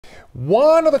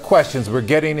One of the questions we're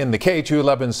getting in the KHOU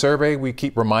 11 survey we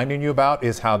keep reminding you about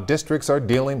is how districts are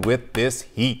dealing with this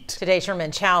heat. Today,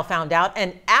 Sherman Chow found out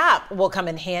an app will come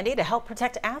in handy to help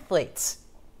protect athletes.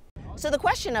 So the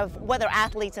question of whether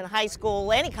athletes in high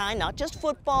school, any kind, not just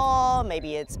football,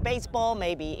 maybe it's baseball,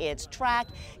 maybe it's track,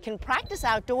 can practice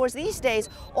outdoors these days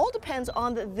all depends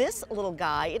on this little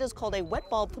guy. It is called a wet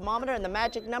bulb thermometer, and the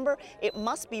magic number, it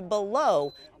must be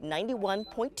below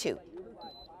 91.2.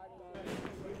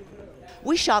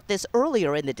 We shot this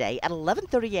earlier in the day at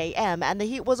 11:30 a.m. and the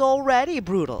heat was already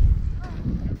brutal.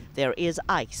 There is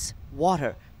ice,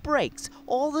 water, brakes,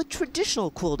 all the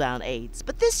traditional cool-down aids.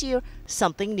 But this year,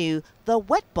 something new, the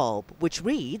wet bulb, which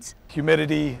reads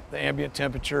humidity, the ambient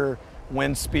temperature,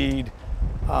 wind speed,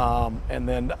 and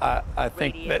then I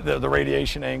think that the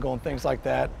radiation angle and things like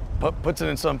that puts it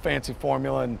in some fancy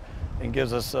formula and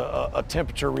gives us a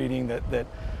temperature reading that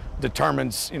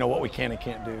determines, what we can and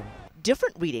can't do.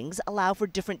 Different readings allow for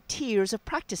different tiers of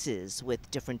practices with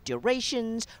different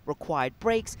durations, required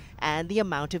breaks, and the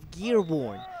amount of gear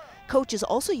worn. Coaches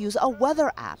also use a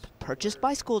weather app purchased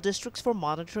by school districts for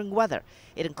monitoring weather.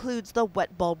 It includes the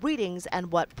wet bulb readings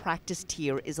and what practice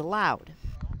tier is allowed.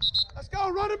 Let's go,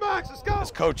 running backs, let's go!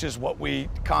 As coaches, what we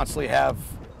constantly have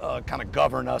kind of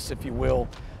govern us, if you will,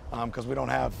 because we don't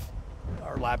have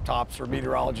our laptops or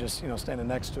meteorologists, standing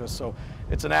next to us. So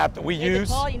it's an app that we use.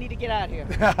 Paul, you need to get out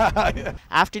of here.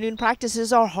 Afternoon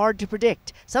practices are hard to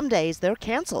predict. Some days they're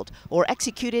canceled or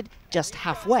executed just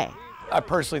halfway. I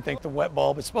personally think the wet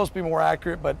bulb is supposed to be more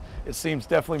accurate, but it seems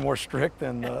definitely more strict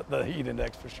than the heat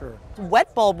index for sure.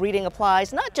 Wet bulb reading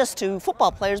applies not just to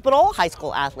football players, but all high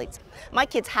school athletes. My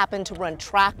kids happened to run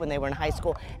track when they were in high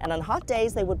school, and on hot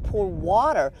days they would pour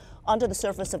water onto the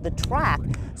surface of the track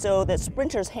so that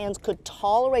sprinters' hands could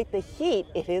tolerate the heat.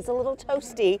 It is a little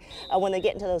toasty when they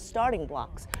get into those starting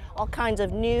blocks. All kinds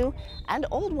of new and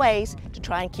old ways to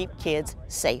try and keep kids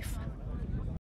safe.